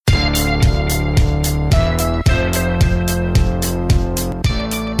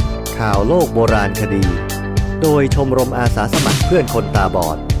ข่าวโลกโบราณคดีโดยชมรมอาสาสมัครเพื่อนคนตาบอ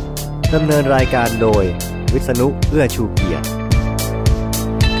ดดำเนินรายการโดยวิษณุเอื้อชูเกียรติ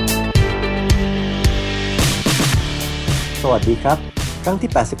สวัสดีครับครั้ง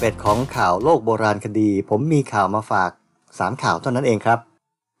ที่81ของข่าวโลกโบราณคดีผมมีข่าวมาฝาก3ข่าวเท่านั้นเองครับ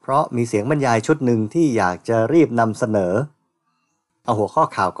เพราะมีเสียงบรรยายชุดหนึ่งที่อยากจะรีบนำเสนอเอาหัวข้อ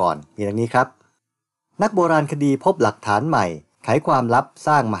ข่าวก่อนมีดังนี้ครับนักโบราณคดีพบหลักฐานใหม่ไขความลับส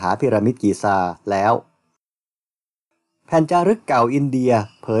ร้างมหาพีระมิดกิซาแล้วแผ่นจารึกเก่าอินเดีย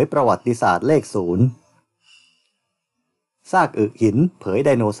เผยประวัติศาสตร์เลข0ซากอึหินเผยได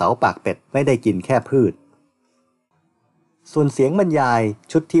โนเสาร์ปากเป็ดไม่ได้กินแค่พืชส่วนเสียงบรรยาย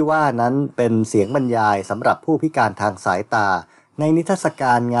ชุดที่ว่านั้นเป็นเสียงบรรยายสำหรับผู้พิการทางสายตาในนิทรรศก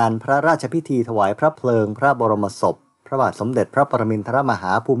ารงานพระราชพิธีถวายพระเพลิงพระบรมศพพระบาทสมเด็จพระปรมินทรมห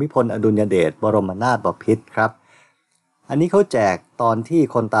าภูมิพลอดุลยเดชบรมนาถบพิตรครับอันนี้เขาแจกตอนที่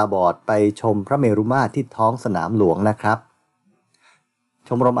คนตาบอดไปชมพระเมรุมาตรที่ท้องสนามหลวงนะครับช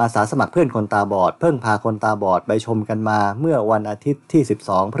มรมอาสาสมัครเพื่อนคนตาบอดเพิ่งพาคนตาบอดไปชมกันมาเมื่อวันอาทิตย์ที่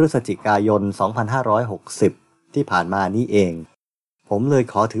12พฤศจิกายน2560ที่ผ่านมานี้เองผมเลย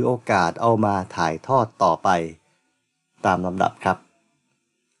ขอถือโอกาสเอามาถ่ายทอดต่อไปตามลำดับครับ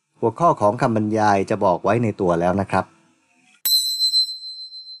หัวข้อของคำบรรยายจะบอกไว้ในตัวแล้วนะครับ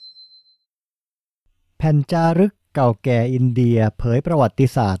แผ่นจารึกเก่าแก่อินเดียเผยประวัติ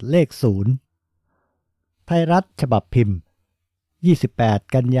ศาสตร์เลข0ไทยรัฐฉบับพิมพ์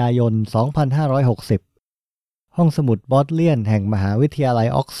28กันยายน2560ห้องสมุดบอดเลียนแห่งมหาวิทยาลัย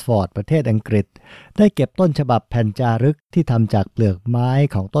ออกซฟอร์ดประเทศอังกฤษได้เก็บต้นฉบับแผ่นจารึกที่ทำจากเปลือกไม้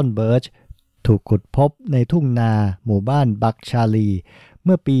ของต้นเบิร์ชถูกขุดพบในทุ่งนาหมู่บ้านบักชาลีเ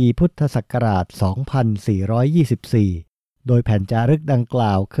มื่อปีพุทธศักราช2424โดยแผ่นจารึกดังกล่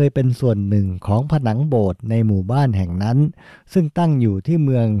าวเคยเป็นส่วนหนึ่งของผนังโบสถ์ในหมู่บ้านแห่งนั้นซึ่งตั้งอยู่ที่เ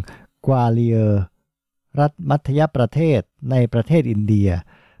มืองกวาเลียร์รัฐมัธยประเทศในประเทศอินเดีย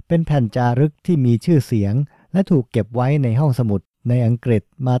เป็นแผ่นจารึกที่มีชื่อเสียงและถูกเก็บไว้ในห้องสมุดในอังกฤษ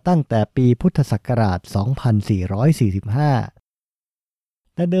มาตั้งแต่ปีพุทธศักราช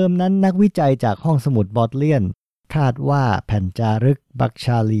2445แต่เดิมนั้นนักวิจัยจากห้องสมุดบอดเลียนคาดว่าแผ่นจารึกบักช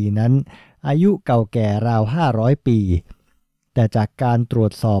าลีนั้นอายุเก่าแก่ราว500ปีแต่จากการตรว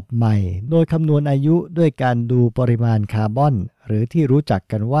จสอบใหม่โดยคำนวณอายุด้วยการดูปริมาณคาร์บอนหรือที่รู้จัก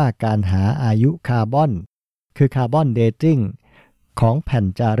กันว่าการหาอายุคาร์บอนคือคาร์บอนเดตติ้งของแผ่น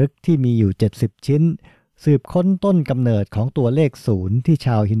จารึกที่มีอยู่70ชิ้นสืบค้นต้นกำเนิดของตัวเลข0ที่ช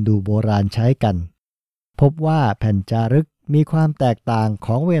าวฮินดูโบราณใช้กันพบว่าแผ่นจารึกมีความแตกต่างข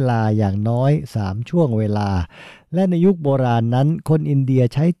องเวลาอย่างน้อย3ช่วงเวลาและในยุคโบราณนั้นคนอินเดีย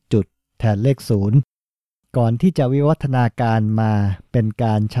ใช้จุดแทนเลข0ก่อนที่จะวิวัฒนาการมาเป็นก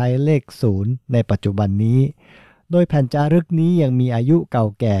ารใช้เลข0ในปัจจุบันนี้โดยแผ่นจารึกนี้ยังมีอายุเก่า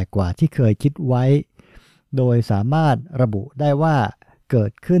แก่กว่าที่เคยคิดไว้โดยสามารถระบุได้ว่าเกิ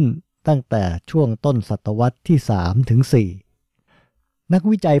ดขึ้นตั้งแต่ช่วงต้นศตวรรษที่3 ถึง 4นัก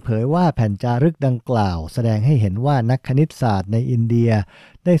วิจัยเผยว่าแผ่นจารึกดังกล่าวแสดงให้เห็นว่านักคณิตศาสตร์ในอินเดีย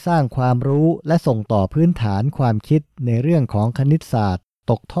ได้สร้างความรู้และส่งต่อพื้นฐานความคิดในเรื่องของคณิตศาสตร์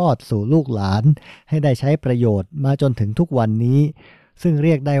ตกทอดสู่ลูกหลานให้ได้ใช้ประโยชน์มาจนถึงทุกวันนี้ซึ่งเ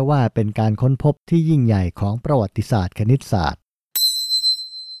รียกได้ว่าเป็นการค้นพบที่ยิ่งใหญ่ของประวัติศาสตร์คณิตศาสตร์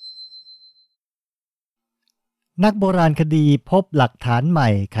นักโบราณคดีพบหลักฐานใหม่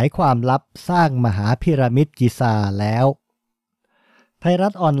ไขความลับสร้างมหาพีระมิดกิซาแล้วไทยรั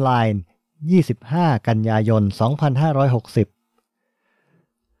ฐออนไลน์25กันยายน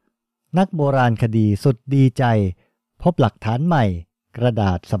2560นักโบราณคดีสุดดีใจพบหลักฐานใหม่กระด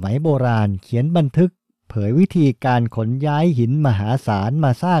าษสมัยโบราณเขียนบันทึกเผยวิธีการขนย้ายหินมหาศาลม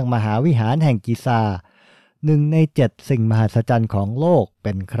าสร้างมหาวิหารแห่งกิซา1 ใน 7สิ่งมหัศจรรย์ของโลกเ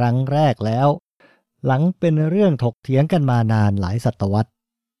ป็นครั้งแรกแล้วหลังเป็นเรื่องถกเถียงกันมานานหลายศตวรรษ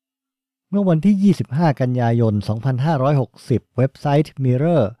เมื่อวันที่25กันยายน2560เว็บไซต์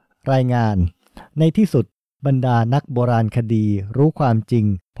Mirror รายงานในที่สุดบรรดานักโบราณคดีรู้ความจริง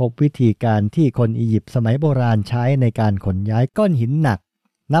พบวิธีการที่คนอียิปต์สมัยโบราณใช้ในการขนย้ายก้อนหินหนัก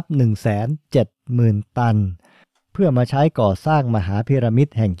นับ 170,000 ตันเพื่อมาใช้ก่อสร้างมหาพีระมิด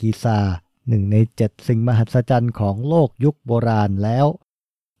แห่งกิซา1 ใน 7สิ่งมหัศจรรย์ของโลกยุคโบราณแล้ว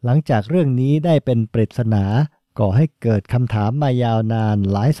หลังจากเรื่องนี้ได้เป็นปริศนาก่อให้เกิดคำถามมายาวนาน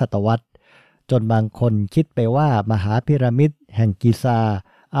หลายศตวรรษจนบางคนคิดไปว่ามหาพีระมิดแห่งกิซา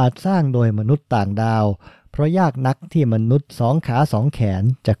อาจสร้างโดยมนุษย์ต่างดาวเพราะยากนักที่มนุษย์2 ขา2 แขน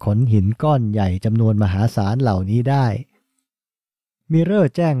จะขนหินก้อนใหญ่จำนวนมหาศาลเหล่านี้ได้มิเรอ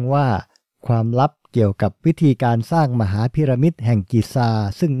ร์แจ้งว่าความลับเกี่ยวกับวิธีการสร้างมหาพีระมิดแห่งกิซา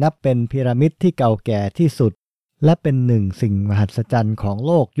ซึ่งนับเป็นพีระมิดที่เก่าแก่ที่สุด และเป็นหนึ่งสิ่งมหัศจรรย์ของโ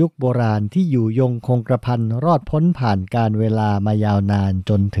ลกยุคโบราณที่อยู่ยงคงกระพันรอดพ้นผ่านการเวลามายาวนาน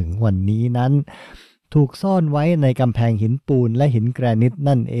จนถึงวันนี้นั้นถูกซ่อนไว้ในกำแพงหินปูนและหินแกรนิต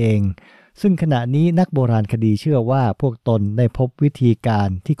นั่นเองซึ่งขณะนี้นักโบราณคดีเชื่อว่าพวกตนได้พบวิธีการ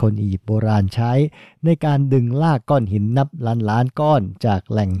ที่คนอียิปต์โบราณใช้ในการดึงลากก้อนหินนับล้านก้อนจาก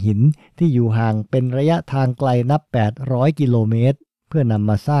แหล่งหินที่อยู่ห่างเป็นระยะทางไกลนับ800กิโลเมตรเพื่อนำ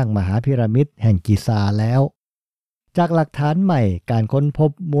มาสร้างมหาพีระมิดแห่งกิซาแล้วจากหลักฐานใหม่การค้นพ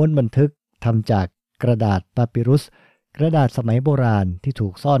บม้วนบันทึกทำจากกระดาษปาปิรุสกระดาษสมัยโบราณที่ถู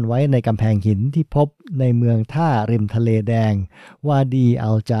กซ่อนไว้ในกำแพงหินที่พบในเมืองท่าริมทะเลแดงวาดีอั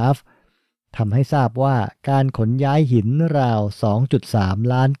ลจาฟทำให้ทราบว่าการขนย้ายหินราว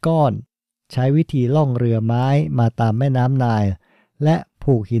 2.3 ล้านก้อนใช้วิธีล่องเรือไม้มาตามแม่น้ำไนล์และ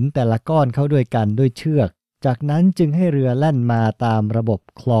ผูกหินแต่ละก้อนเข้าด้วยกันด้วยเชือกจากนั้นจึงให้เรือแล่นมาตามระบบ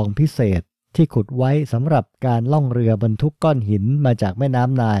คลองพิเศษที่ขุดไว้สำหรับการล่องเรือบรรทุกก้อนหินมาจากแม่น้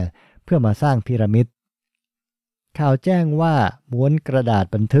ำไนล์เพื่อมาสร้างพีระมิดข่าวแจ้งว่าม้วนกระดาษ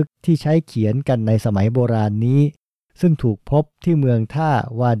บันทึกที่ใช้เขียนกันในสมัยโบราณนี้ซึ่งถูกพบที่เมืองท่า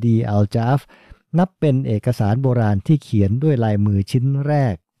วาดีอัลจาฟนับเป็นเอกสารโบราณที่เขียนด้วยลายมือชิ้นแร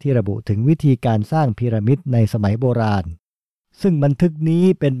กที่ระบุถึงวิธีการสร้างพีระมิดในสมัยโบราณซึ่งบันทึกนี้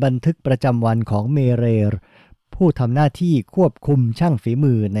เป็นบันทึกประจำวันของเมเรร์ผู้ทำหน้าที่ควบคุมช่างฝี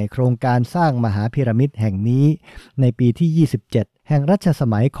มือในโครงการสร้างมหาพีระมิดแห่งนี้ในปีที่27แห่งรัชส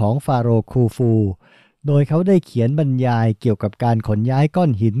มัยของฟาโรห์คูฟูโดยเขาได้เขียนบรรยายเกี่ยวกับการขนย้ายก้อ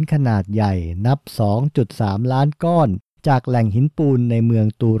นหินขนาดใหญ่นับ 2.3 ล้านก้อนจากแหล่งหินปูนในเมือง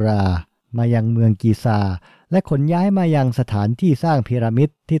ตูรามายังเมืองกีซาและขนย้ายมายังสถานที่สร้างพีระมิด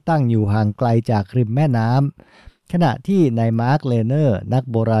ที่ตั้งอยู่ห่างไกลจากริมแม่น้ำขณะที่นายมาร์คเลเนอร์นัก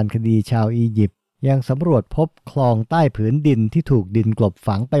โบราณคดีชาวอียิปต์ยังสำรวจพบคลองใต้ผืนดินที่ถูกดินกลบ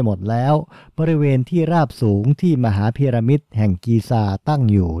ฝังไปหมดแล้วบริเวณที่ราบสูงที่มหาพีระมิดแห่งกีซาตั้ง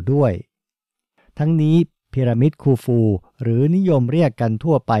อยู่ด้วยทั้งนี้พีระมิดคูฟูหรือนิยมเรียกกัน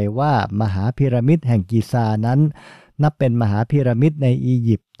ทั่วไปว่ามหาพีระมิดแห่งกิซานั้นนับเป็นมหาพีระมิดในอี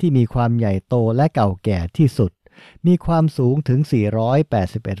ยิปต์ที่มีความใหญ่โตและเก่าแก่ที่สุดมีความสูงถึง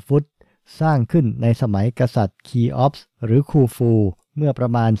481ฟุตสร้างขึ้นในสมัยกษัตริย์คีออปส์หรือคูฟูเมื่อปร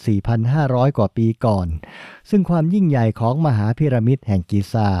ะมาณ 4,500 กว่าปีก่อนซึ่งความยิ่งใหญ่ของมหาพีระมิดแห่งกิ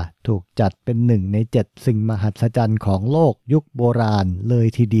ซาถูกจัดเป็นหนึ่งใน7สิ่งมหัศจรรย์ของโลกยุคโบราณเลย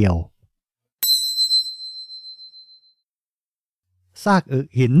ทีเดียวซากอึ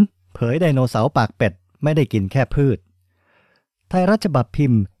หินเผยไดโนเสาร์ปากเป็ดไม่ได้กินแค่พืชไทยรัฐฉบับพิ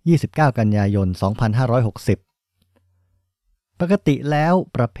มพ์29กันยายน2560ปกติแล้ว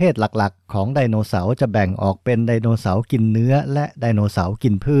ประเภทหลักๆของไดโนเสาร์จะแบ่งออกเป็นไดโนเสาร์กินเนื้อและไดโนเสาร์กิ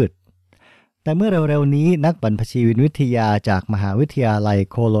นพืชแต่เมื่อเร็วๆนี้นักบรรพชีววิทยาจากมหาวิทยาลัย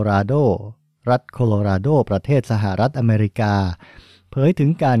โคโลราโดรัฐโคโลราโดประเทศสหรัฐอเมริกาเผยถึง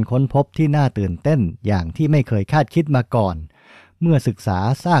การค้นพบที่น่าตื่นเต้นอย่างที่ไม่เคยคาดคิดมาก่อนเมื่อศึกษา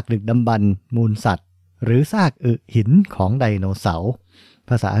ซากดึกดำบรรพ์มูลสัตว์หรือซากอึหินของไดโนเสาร์ภ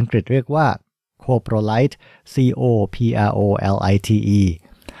าษาอังกฤษเรียกว่า Coprolite COPROLITE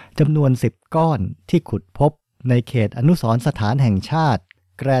จำนวน10ก้อนที่ขุดพบในเขตอนุสรณ์สถานแห่งชาติ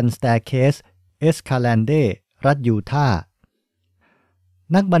Grand Staircase Escalade รัฐยูทาห์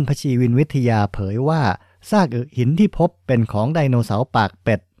นักบรรพชีววิทยาเผยว่าซากอึหินที่พบเป็นของไดโนเสาร์ปากเ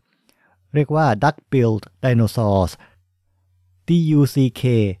ป็ดเรียกว่า Duck-billed Dinosaurs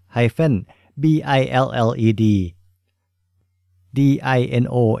DUCK-BILLED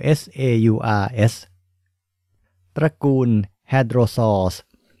DINOSAURS ตระกูล Hadrosaurs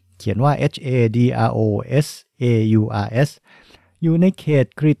เขียนว่า HADROSAURS อยู่ในเขต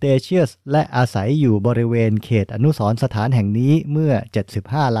Cretaceous และอาศัยอยู่บริเวณเขตอนุสรณ์สถานแห่งนี้เมื่อ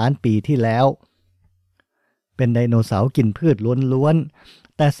75ล้านปีที่แล้วเป็นไดโนเสาร์กินพืชล้วน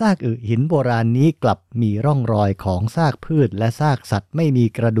ๆแต่ซากอึหินโบราณนี้กลับมีร่องรอยของซากพืชและซากสัตว์ไม่มี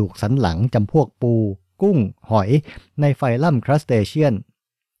กระดูกสันหลังจำพวกปูกุ้งหอยในไฟลัมครัสเตเชียน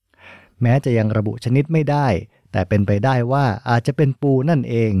แม้จะยังระบุชนิดไม่ได้แต่เป็นไปได้ว่าอาจจะเป็นปูนั่น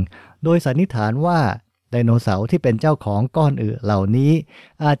เองโดยสันนิษฐานว่าไดโนเสาร์ที่เป็นเจ้าของก้อนอึเหล่านี้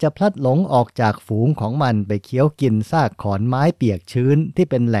อาจจะพลัดหลงออกจากฝูงของมันไปเคี้ยวกินซากขอนไม้เปียกชื้นที่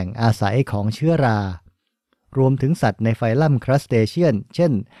เป็นแหล่งอาศัยของเชื้อรารวมถึงสัตว์ในไฟลัมครัสเตเชียนเช่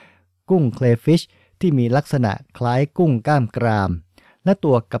นกุ้งเคลฟิชที่มีลักษณะคล้ายกุ้งก้ามกรามและ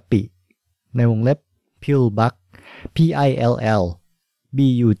ตัวกะปิในวงเล็บ Pillbug PILLBUG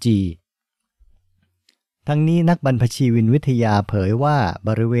ทั้งนี้นักบรรพชีววิทยาเผยว่าบ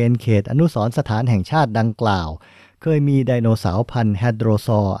ริเวณเขตอนุสรณ์สถานแห่งชาติดังกล่าวเคยมีไดโนเสาร์พันธุ์แฮดโรซ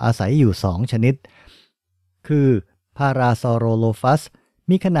อร์อาศัยอยู่2ชนิดคือพาราซอโรโลฟัส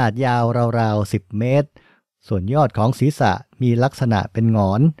มีขนาดยาวราวๆ10เมตร ส่วนยอดของศีรษะมีลักษณะเป็นหง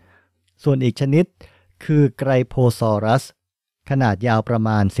อนส่วนอีกชนิดคือไกรโพซอรัสขนาดยาวประม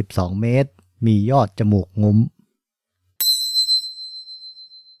าณ12เมตรมียอดจมูกงุ้ม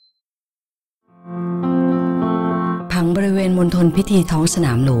ผังบริเวณมณฑลพิธีท้องสน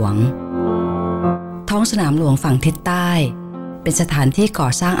ามหลวงท้องสนามหลวงฝั่งทิศใต้เป็นสถานที่ก่อ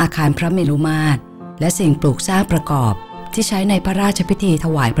สร้างอาคารพระเมรุมาตรและสิ่งปลูกสร้างประกอบที่ใช้ในพระราชพิธีถ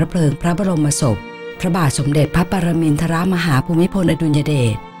วายพระเพลิงพระบรมศพพระบาทสมเด็จพระปรมินทรมหาภูมิพลอดุลยเด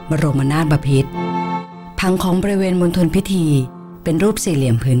ชบรมนาถบพิตรผังของบริเวณมณฑลพิธีเป็นรูปสี่เหลี่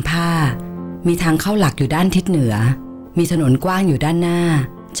ยมผืนผ้ามีทางเข้าหลักอยู่ด้านทิศเหนือมีถนนกว้างอยู่ด้านหน้า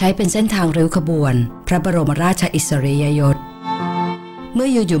ใช้เป็นเส้นทางริ้วขบวนพระบรมราชอิสริยยศเมื่อ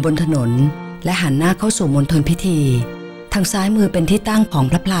อยู่บนถนนและหันหน้าเข้าสู่มณฑลพิธีทางซ้ายมือเป็นที่ตั้งของ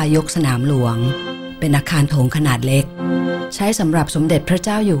พระพลายกสนามหลวงเป็นอาคารโถงขนาดเล็กใช้สำหรับสมเด็จพระเ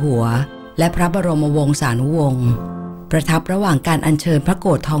จ้าอยู่หัวและพระบรมวงศานุวงศ์ประทับระหว่างการอัญเชิญพระโก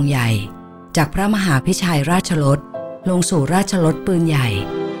ฐทองใหญ่จากพระมหาพิชัยราชรถลงสู่ราชรถปืนใหญ่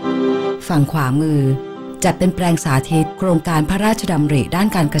ฝั่งขวามือจัดเป็นแปลงสาธิตโครงการพระราชดำริด้าน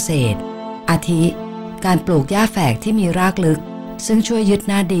การเกษตรอาทิการปลูกหญ้าแฝกที่มีรากลึกซึ่งช่วยยึด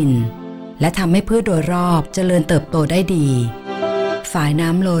หน้าดินและทำให้พืชโดยรอบเจริญเติบโตได้ดีฝายน้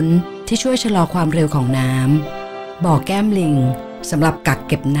ำล้นที่ช่วยชะลอความเร็วของน้ำบ่อแก้มลิงสำหรับกัก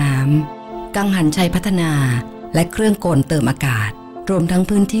เก็บน้ำกังหันชัยพัฒนาและเครื่องกลเติมอากาศรวมทั้ง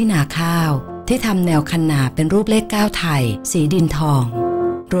พื้นที่นาข้าวที่ทำแนวคันนาเป็นรูปเลข9ไทยสีดินทอง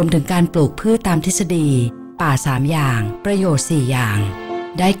รวมถึงการปลูกพืชตามทฤษฎีป่า3อย่างประโยชน์4อย่าง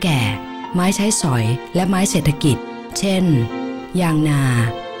ได้แก่ไม้ใช้สอยและไม้เศรษฐกิจเช่นยางนา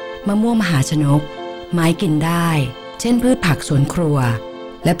มะม่วงมหาชนกไม้กินได้เช่นพืชผักสวนครัว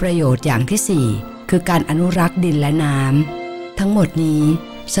และประโยชน์อย่างที่4คือการอนุรักษ์ดินและน้ำทั้งหมดนี้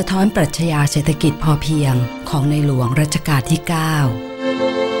สะท้อนปรัชญาเศรษฐกิจพอเพียงของในหลวงรัชกาลที่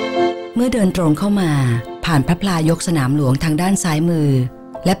9เมื่อเดินตรงเข้ามาผ่านพระพลายกสนามหลวงทางด้านซ้ายมือ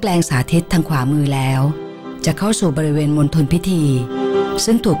และแปลงสาธิตทางขวามือแล้วจะเข้าสู่บริเวณมณฑลพิธี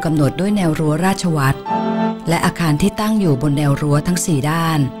ซึ่งถูกกำหนดด้วยแนวรั้วราชวัตรและอาคารที่ตั้งอยู่บนแนวรั้วทั้ง4ด้า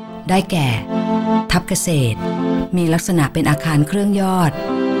นได้แก่ทับเกษตรมีลักษณะเป็นอาคารเครื่องยอด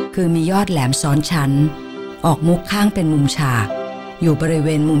คือมียอดแหลมซ้อนชั้นออกมุกข้างเป็นมุมฉากอยู่บริเว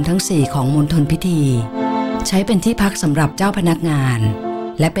ณมุมทั้ง4ของมณฑลพิธีใช้เป็นที่พักสำหรับเจ้าพนักงาน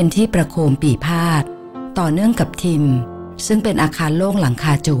และเป็นที่ประโคมปี่พาทต่อเนื่องกับทิมซึ่งเป็นอาคารโล่งหลังค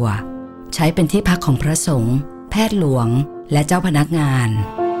าจั่วใช้เป็นที่พักของพระสงฆ์แพทย์หลวงและเจ้าพนักงาน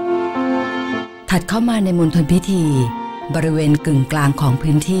ถัดเข้ามาในมณฑลพิธีบริเวณกึ่งกลางของ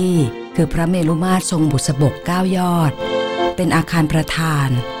พื้นที่คือพระเมรุมาตรทรงบุษบก9ยอดเป็นอาคารประธาน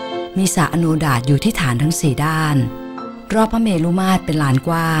มีสระอโนดาตอยู่ที่ฐานทั้ง4ด้านรอบพระเมรุมาตรเป็นลานก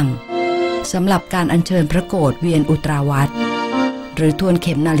ว้างสำหรับการอัญเชิญพระโกฐเวียนอุตราวัตรหรือทวนเ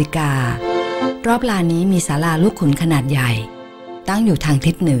ข็มนาฬิการอบลานนี้มีศาลาลูกขุนขนาดใหญ่ตั้งอยู่ทาง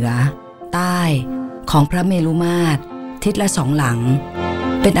ทิศเหนือใต้ของพระเมรุมาตรทิศละ2หลัง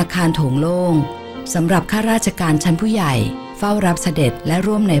เป็นอาคารโถงโล่งสำหรับข้าราชการชั้นผู้ใหญ่เฝ้ารับเสด็จและ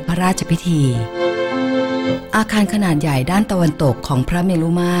ร่วมในพระราชพิธีอาคารขนาดใหญ่ด้านตะวันตกของพระเมรุ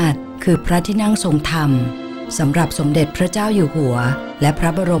มาตรคือพระที่นั่งทรงธรรมสำหรับสมเด็จพระเจ้าอยู่หัวและพระ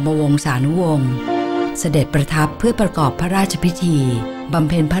บรมวงศานุวงศ์เสด็จประทับเพื่อประกอบพระราชพิธีบำ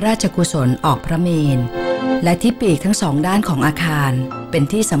เพ็ญพระราชกุศลออกพระเมรุ และที่ปีกทั้งสองด้านของอาคารเป็น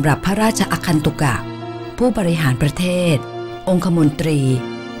ที่สำหรับพระราชอัคันตุกะผู้บริหารประเทศองคมนตรี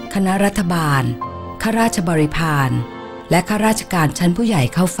คณะรัฐบาลข้าราชบริพารและข้าราชการชั้นผู้ใหญ่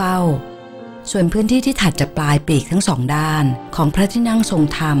เข้าเฝ้าส่วนพื้นที่ที่ถัดจากปลายปีกทั้งสองด้านของพระที่นั่งทรง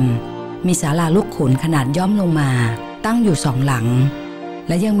ธรรมมีศาลาลูกขุนขนาดย่อมลงมาตั้งอยู่สองหลังแ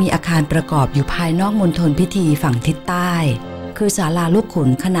ละยังมีอาคารประกอบอยู่ภายนอกมณฑลพิธีฝั่งทิศใต้คือศาลาลูกขุน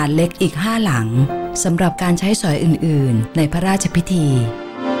ขนาดเล็กอีก5หลังสำหรับการใช้สอยอื่นๆในพระราชพิธี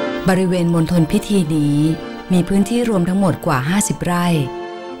บริเวณมณฑลพิธีนี้มีพื้นที่รวมทั้งหมดกว่า50ไร่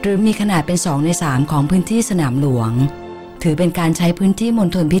หรือมีขนาดเป็น2ใน3ของพื้นที่สนามหลวงถือเป็นการใช้พื้นที่มณ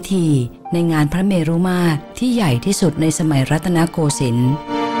ฑลพิธีในงานพระเมรุมาตรที่ใหญ่ที่สุดในสมัยรัตนโกสินทร์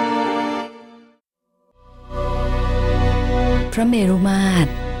พระเมรุมาตร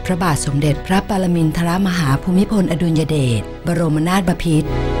พระบาทสมเด็จพระปรมินทรมหาภูมิพลอดุลยเดชบรมนาถบพิตร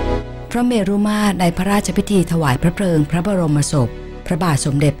พระเมรุมาตรในพระราชพิธีถวายพระเพลิงพระบรมศพพระบาทส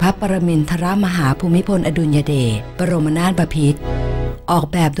มเด็จพระปรมินทรมหาภูมิพลอดุลยเดชบรมนาถบพิตรออก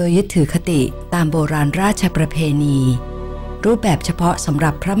แบบโดยยึดถือคติตามโบราณราชประเพณีรูปแบบเฉพาะสำห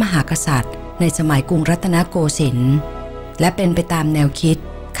รับพระมหากษัตริย์ในสมัยกรุงรัตนโกสินทร์และเป็นไปตามแนวคิด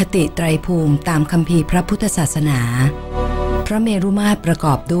คติไตรภูมิตามคัมภีร์พระพุทธศาสนาพระเมรุมาตรประก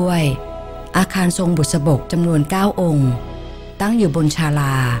อบด้วย อาคารทรงบุษบกจำนวน9องค์ตั้งอยู่บนศาล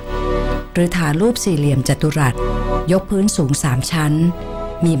าหรือฐานรูปสี่เหลี่ยมจัตุรัสยกพื้นสูง3ชั้น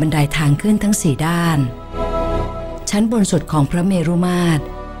มีบันไดทางขึ้นทั้ง4ด้านชั้นบนสุดของพระเมรุมาตร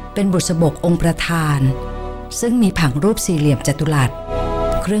เป็นบุษบกองค์ประธานซึ่งมีผังรูปสี่เหลี่ยมจัตุรัส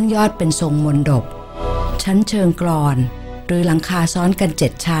เครื่องยอดเป็นทรงมณฑปชั้นเชิงกลอนหรือหลังคาซ้อนกัน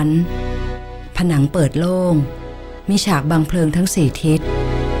7ชั้นผนังเปิดโล่งมีฉากบังเพลิงทั้ง4ทิศ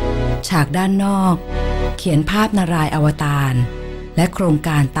ฉากด้านนอกเขียนภาพนารายณ์อวตารและโครงก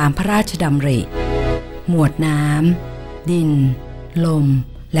ารตามพระราชดำริหมวดน้ำดินลม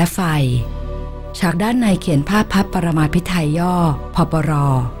และไฟฉากด้านในเขียนภาพพระปรมาภิไธยย่อพปร.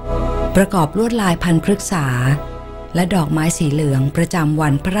ประกอบลวดลายพันพฤกษาและดอกไม้สีเหลืองประจำวั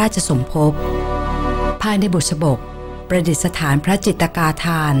นพระราชสมภพภายในบุษบกประดิษฐานพระจิตรกาธ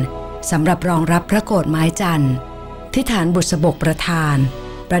านสำหรับรองรับพระโกฐไม้จันทร์ที่ฐานบุษบกประธาน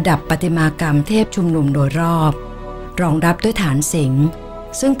ประดับประติมากรรมเทพชุมนุมโดยรอบรองรับด้วยฐานสิงห์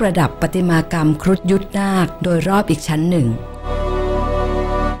ซึ่งประดับประติมากรรมครุฑยุทธนาคโดยรอบอีกชั้นหนึ่ง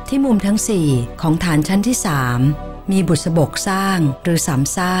ที่มุมทั้ง4ของฐานชั้นที่3มีบุษบกสร้างหรือสาม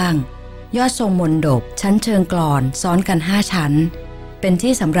สร้างยอดทรงมณฑปชั้นเชิงกลอนซ้อนกัน5ชั้นเป็น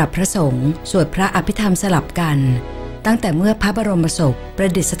ที่สำหรับพระสงฆ์สวดพระอภิธรรมสลับกันตั้งแต่เมื่อพระบรมศพปร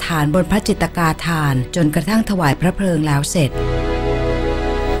ะดิษฐานบนพระจิตรกาธานจนกระทั่งถวายพระเพลิงแล้วเสร็จ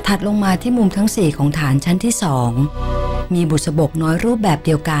ถัดลงมาที่มุมทั้ง4ของฐานชั้นที่2มีบุษบกน้อยรูปแบบเ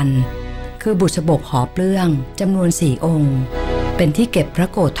ดียวกันคือบุษบกหอเปลื้องจำนวน4องค์เป็นที่เก็บพระ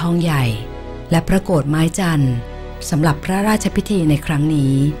โกฐทองใหญ่และพระโกฐไม้จันทร์สำหรับพระราชพิธีในครั้ง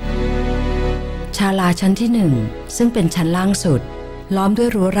นี้ศาลาชั้นที่1ซึ่งเป็นชั้นล่างสุดล้อมด้วย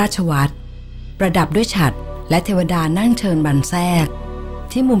รั้วราชวัตรประดับด้วยฉัตรและเทวดานั่งเชิญบันแทรก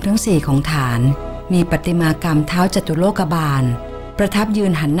ที่มุมทั้ง4ของฐานมีประติมากรรมเท้าจตุโลกบาลประทับยื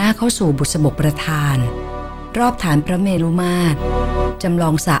นหันหน้าเข้าสู่บุษบกประธานรอบฐานพระเมรุมาตรจำล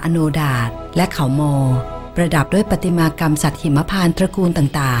องสระอโนดาตและเขาโมประดับด้วยประติมากรรมสัตว์หิมพานต์ตระกูล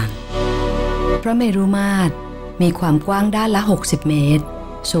ต่างๆพระเมรุมาตรมีความกว้างด้านละ60เมตร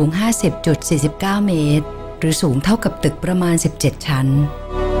สูง 50.49 เมตรหรือสูงเท่ากับตึกประมาณ17ชั้น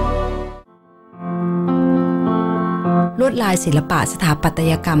ลวดลายศิลปะสถาปัต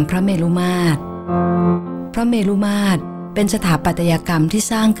ยกรรมพระเมรุมาตรพระเมรุมาตรเป็นสถาปัตยกรรมที่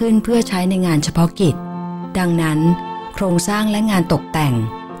สร้างขึ้นเพื่อใช้ในงานเฉพาะกิจดังนั้นโครงสร้างและงานตกแต่ง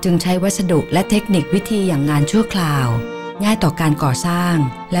จึงใช้วัสดุและเทคนิควิธีอย่างงานชั่วคราวง่ายต่อการก่อสร้าง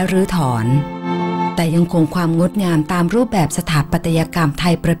และรื้อถอนแต่ยังคงความงดงามตามรูปแบบสถาปัตยกรรมไท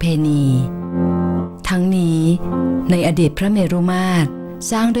ยประเพณีทั้งนี้ในอดีตพระเมรุมาตร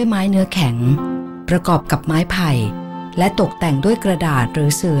สร้างด้วยไม้เนื้อแข็งประกอบกับไม้ไผ่และตกแต่งด้วยกระดาษหรือ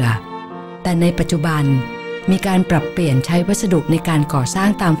เสื่อแต่ในปัจจุบันมีการปรับเปลี่ยนใช้วัสดุในการก่อสร้าง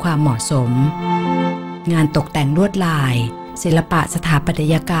ตามความเหมาะสมงานตกแต่งลวดลายศิลปะสถาปัต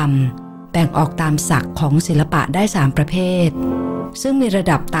ยกรรมแบ่งออกตามศักดิ์ของศิลปะได้3ประเภทซึ่งมีระ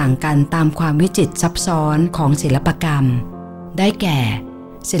ดับต่างกันตามความวิจิตรซับซ้อนของศิลปกรรมได้แก่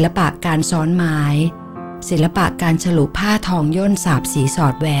ศิลปะการซ้อนไม้ศิลปะการฉลุผ้าทองย่นสาบสีสอ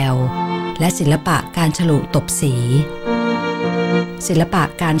ดแววและศิลปะการฉลุตบสีศิลปะ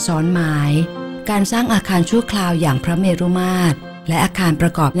การซ้อนไม้การสร้างอาคารชั่วคราวอย่างพระเมรุมาตรและอาคารปร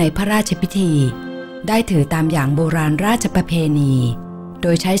ะกอบในพระราชพิธีได้ถือตามอย่างโบราณราชประเพณีโด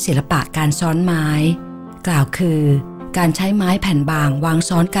ยใช้ศิลปะการซ้อนไม้กล่าวคือการใช้ไม้แผ่นบางวาง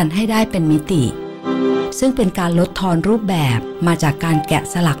ซ้อนกันให้ได้เป็นมิติซึ่งเป็นการลดทอนรูปแบบมาจากการแกะ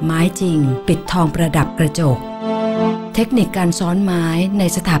สลักไม้จริงปิดทองประดับกระจกเทคนิคการซ้อนไม้ใน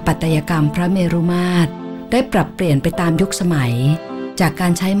สถาปัตยกรรมพระเมรุมาตรได้ปรับเปลี่ยนไปตามยุคสมัยจากกา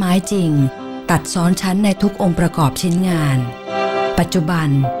รใช้ไม้จริงตัดซ้อนชั้นในทุกองค์ประกอบชิ้นงานปัจจุบัน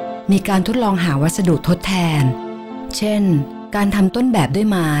มีการทดลองหาวัสดุทดแทนเช่นการทำต้นแบบด้วย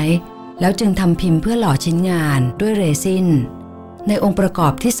ไม้แล้วจึงทำพิมพ์เพื่อหล่อชิ้นงานด้วยเรซินในองค์ประกอ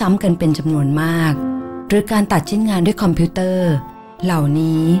บที่ซ้ำกันเป็นจำนวนมากหรือการตัดชิ้นงานด้วยคอมพิวเตอร์เหล่า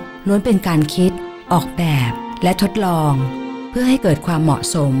นี้ล้วนเป็นการคิดออกแบบและทดลองเพื่อให้เกิดความเหมาะ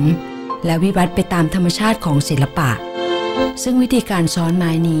สมและวิวัฒน์ไปตามธรรมชาติของศิลปะซึ่งวิธีการซ้อนไ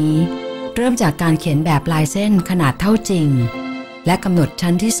ม้นี้เริ่มจากการเขียนแบบลายเส้นขนาดเท่าจริงและกำหนด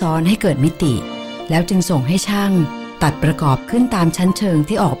ชั้นที่ซ้อนให้เกิดมิติแล้วจึงส่งให้ช่างตัดประกอบขึ้นตามชั้นเชิง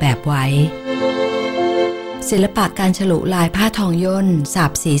ที่ออกแบบไว้ศิลปะการฉลุลายผ้าทองย่นสา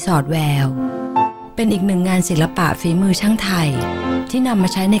บสีสอดแววเป็นอีกหนึ่งงานศิลปะฝีมือช่างไทยที่นำมา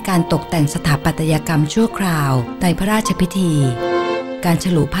ใช้ในการตกแต่งสถาปัตยกรรมชั่วคราวในพระราชพิธีการฉ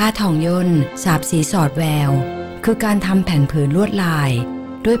ลุผ้าทองย่นสาบสีสอดแววคือการทำแผ่นผืนลวดลาย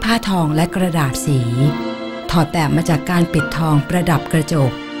ด้วยผ้าทองและกระดาษสีถอดแบบมาจากการปิดทองประดับกระจ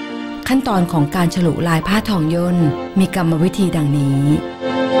กข ขั้นตอนของการฉลุลายผ้าทองย่นมีกรรมวิธีดังนี้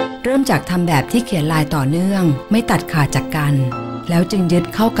เริ่มจากทำแบบที่เขียนลายต่อเนื่องไม่ตัดขาดจากกันแล้วจึงยึด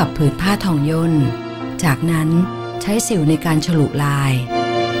เข้ากับผืนผ้าทองย่นจากนั้นใช้สิวในการฉลุลาย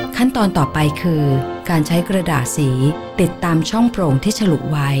ขั้นตอนต่อไปคือการใช้กระดาษสีติดตามช่องโปร่งที่ฉลุ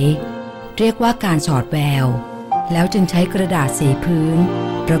ไว้เรียกว่าการสอดแววแล้วจึงใช้กระดาษสีพื้น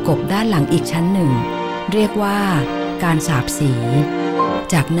ประกบด้านหลังอีกชั้นหนึ่งเรียกว่าการสาบสี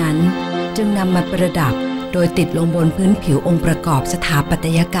จากนั้นจึงนำมาประดับโดยติดลงบนพื้นผิวองค์ประกอบสถาปัต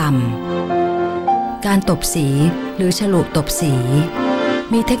ยกรรมการตบสีหรือฉลุตบสี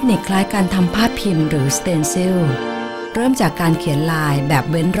มีเทคนิคคล้ายการทำภาพพิมพ์หรือสเตนซิลเริ่มจากการเขียนลายแบบ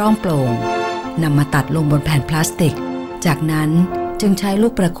เว้นร่องโปร่งนำมาตัดลงบนแผ่นพลาสติกจากนั้นจึงใช้ลู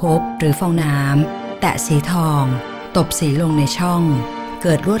กประคบหรือฟองน้ำแตะสีทองตบสีลงในช่องเ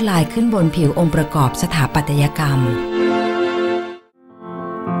กิดลวดลายขึ้นบนผิวองค์ประกอบสถาปัตยกรรม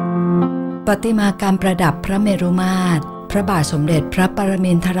ประติมากรรมประดับพระเมรุมาตรพระบาทสมเด็จพระปร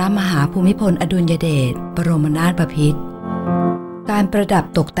มินทรมหาภูมิพลอดุลยเดชบรมนาถบพิตรการประดับ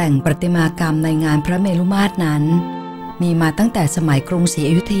ตกแต่งประติมากรรมในงานพระเมรุมาตรนั้นมีมาตั้งแต่สมัยกรุงศรี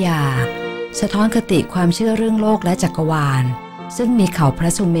อยุธยาสะท้อนคติความเชื่อเรื่องโลกและจักรวาลซึ่งมีเขาพระ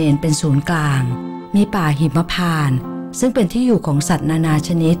สุเมรุเป็นศูนย์กลางมีป่าหิมพานต์ซึ่งเป็นที่อยู่ของสัตว์นานาช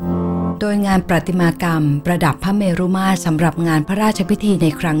นิดโดยงานประติมากรรมประดับพระเมรุมาตรสำหรับงานพระราชพิธีใน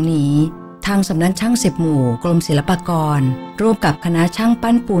ครั้งนี้ทางสำนักช่าง10 หมู่กรมศิลปากรร่วมกับคณะช่าง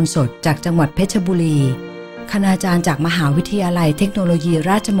ปั้นปูนสดจากจังหวัดเพชรบุรีคณาจารย์จากมหาวิทยาลัยเทคโนโลยี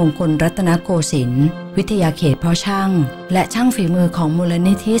ราชมงคลรัตนโกสินทร์วิทยาเขตเพาะช่างและช่างฝีมือของมูล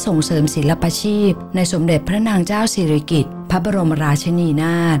นิธิส่งเสริมศิลปาชีพในสมเด็จพระนางเจ้าสิริกิติ์พระบรมราชินีน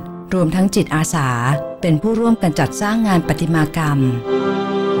าถรวมทั้งจิตอาสาเป็นผู้ร่วมกันจัดสร้างงานประติมากรรม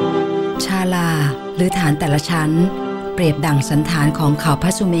ชาลาหรือฐานแต่ละชั้นเปรียบดั่งสันฐานของเขาพร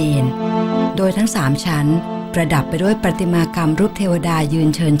ะสุเมรุโดยทั้ง3ชั้นประดับไปด้วยประติมากรรมรูปเทวดายืน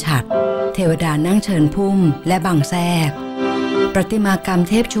เชิญฉัตรเทวดานั่งเชิญพุ่มและบังแทรกประติมากรรม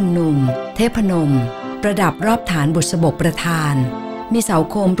เทพชุมนุมเทพนมประดับรอบฐานบุษบกประธานมีเสา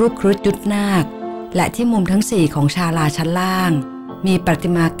โคมรูปครุฑยุทธนาคและที่มุมทั้ง4ของชาลาชั้นล่างมีประติ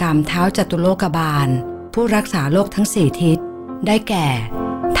มากรรมท้าวจตุโลกบาลผู้รักษาโลกทั้ง4ทิศได้แก่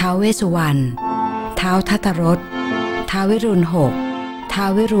ท้าวเวสสุวรรณท้าวทัตตรสท้าววิรุณหกท้าว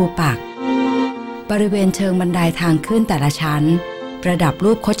วิรูปักษ์บริเวณเชิงบันไดทางขึ้นแต่ละชั้นประดับ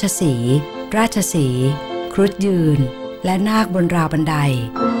รูปคชสีห์ราชสีห์ครุฑยืนและนาคบนราวบันได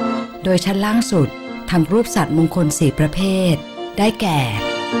โดยชั้นล่างสุดทำรูปสัตว์มงคล4ประเภทได้แก่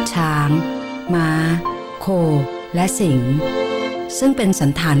ช้างม้าโคและสิงห์ซึ่งเป็นสั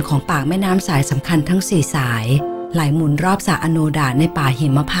นฐานของปากแม่น้ำสายสำคัญทั้ง4สายไหลหมุนรอบสระอโนดาตในป่าหิ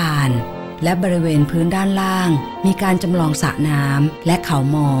มพานต์และบริเวณพื้นด้านล่างมีการจำลองสระน้ำและเขา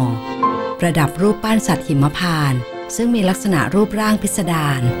มอประดับรูปปั้นสัตว์หิมพานต์ซึ่งมีลักษณะรูปร่างพิสดา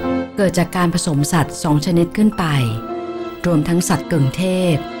รเกิดจากการผสมสัตว์2ชนิดขึ้นไปรวมทั้งสัตว์กึ่งเท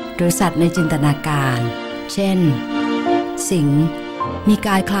พหรือสัตว์ในจินตนาการเช่นสิงห์มีก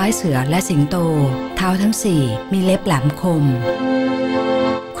ายคล้ายเสือและสิงโตเท้าทั้ง4มีเล็บแหลมคม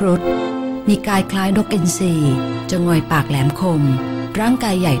ครุฑมีกายคล้ายนกอินทรีจงอยปากแหลมคมร่างก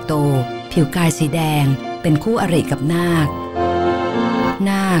ายใหญ่โตผิวกายสีแดงเป็นคู่อริกับนาค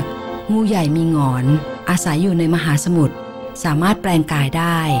งูใหญ่มีหงอนอาศัยอยู่ในมหาสมุทรสามารถแปลงกายไ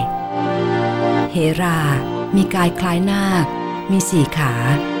ด้เหรามีกายคล้ายนาคมี4ขา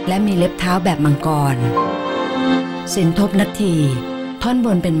และมีเล็บเท้าแบบมังกรสินทบนัทธีท่อนบ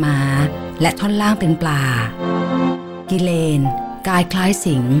นเป็นม้าและท่อนล่างเป็นปลากิเลนกายคล้าย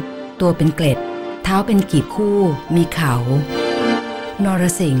สิงห์ตัวเป็นเกล็ดเท้าเป็นกีบคู่มีเขานร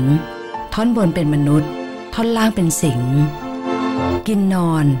สิงห์ท่อนบนเป็นมนุษย์ท่อนล่างเป็นสิงห์กินน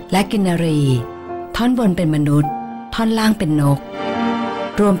อนและกินนรีท่อนบนเป็นมนุษย์ท่อนล่างเป็นนก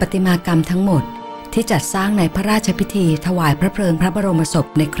รวมประติมากรรมทั้งหมดที่จัดสร้างในพระราชพิธีถวายพระเพลิงพระบรมศพ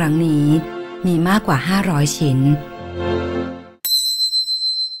ในครั้งนี้มีมากกว่า500ชิ้น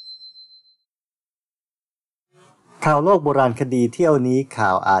ข่าวโลกโบราณคดีเที่ยวนี้ข่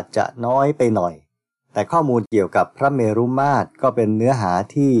าวอาจจะน้อยไปหน่อยแต่ข้อมูลเกี่ยวกับพระเมรุมาตรก็เป็นเนื้อหา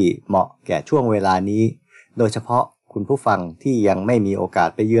ที่เหมาะแก่ช่วงเวลานี้โดยเฉพาะคุณผู้ฟังที่ยังไม่มีโอกาส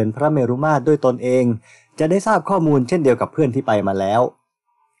ไปเยือนพระเมรุมาตรด้วยตนเองจะได้ทราบข้อมูลเช่นเดียวกับเพื่อนที่ไปมาแล้ว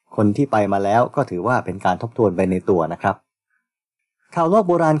คนที่ไปมาแล้วก็ถือว่าเป็นการทบทวนไปในตัวนะครับข่าวโลก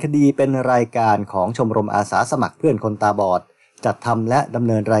โบราณคดีเป็นรายการของชมรมอาสาสมัครเพื่อนคนตาบอดจัดทำและดำเ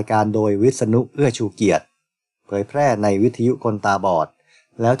นินรายการโดยวิษณุเอื้อชูเกียรติเผยแพร่ในวิทยุคนตาบอด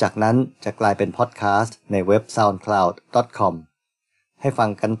แล้วจากนั้นจะกลายเป็นพอดแคสต์ในเว็บ soundcloud.com ให้ฟัง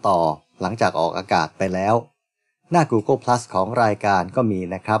กันต่อหลังจากออกอากาศไปแล้วหน้า Google Plus ของรายการก็มี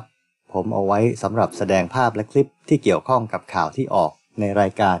นะครับ ผมเอาไว้สำหรับแสดงภาพและคลิปที่เกี่ยวข้องกับข่าวที่ออกในรา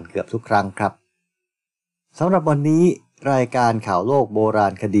ยการเกือบทุกครั้งครับสำหรับวันนี้รายการข่าวโลกโบรา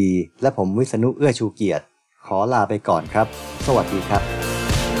ณคดีและผมวิษณุเอื้อชูเกียรติขอลาไปก่อนครับสวัสดีครับ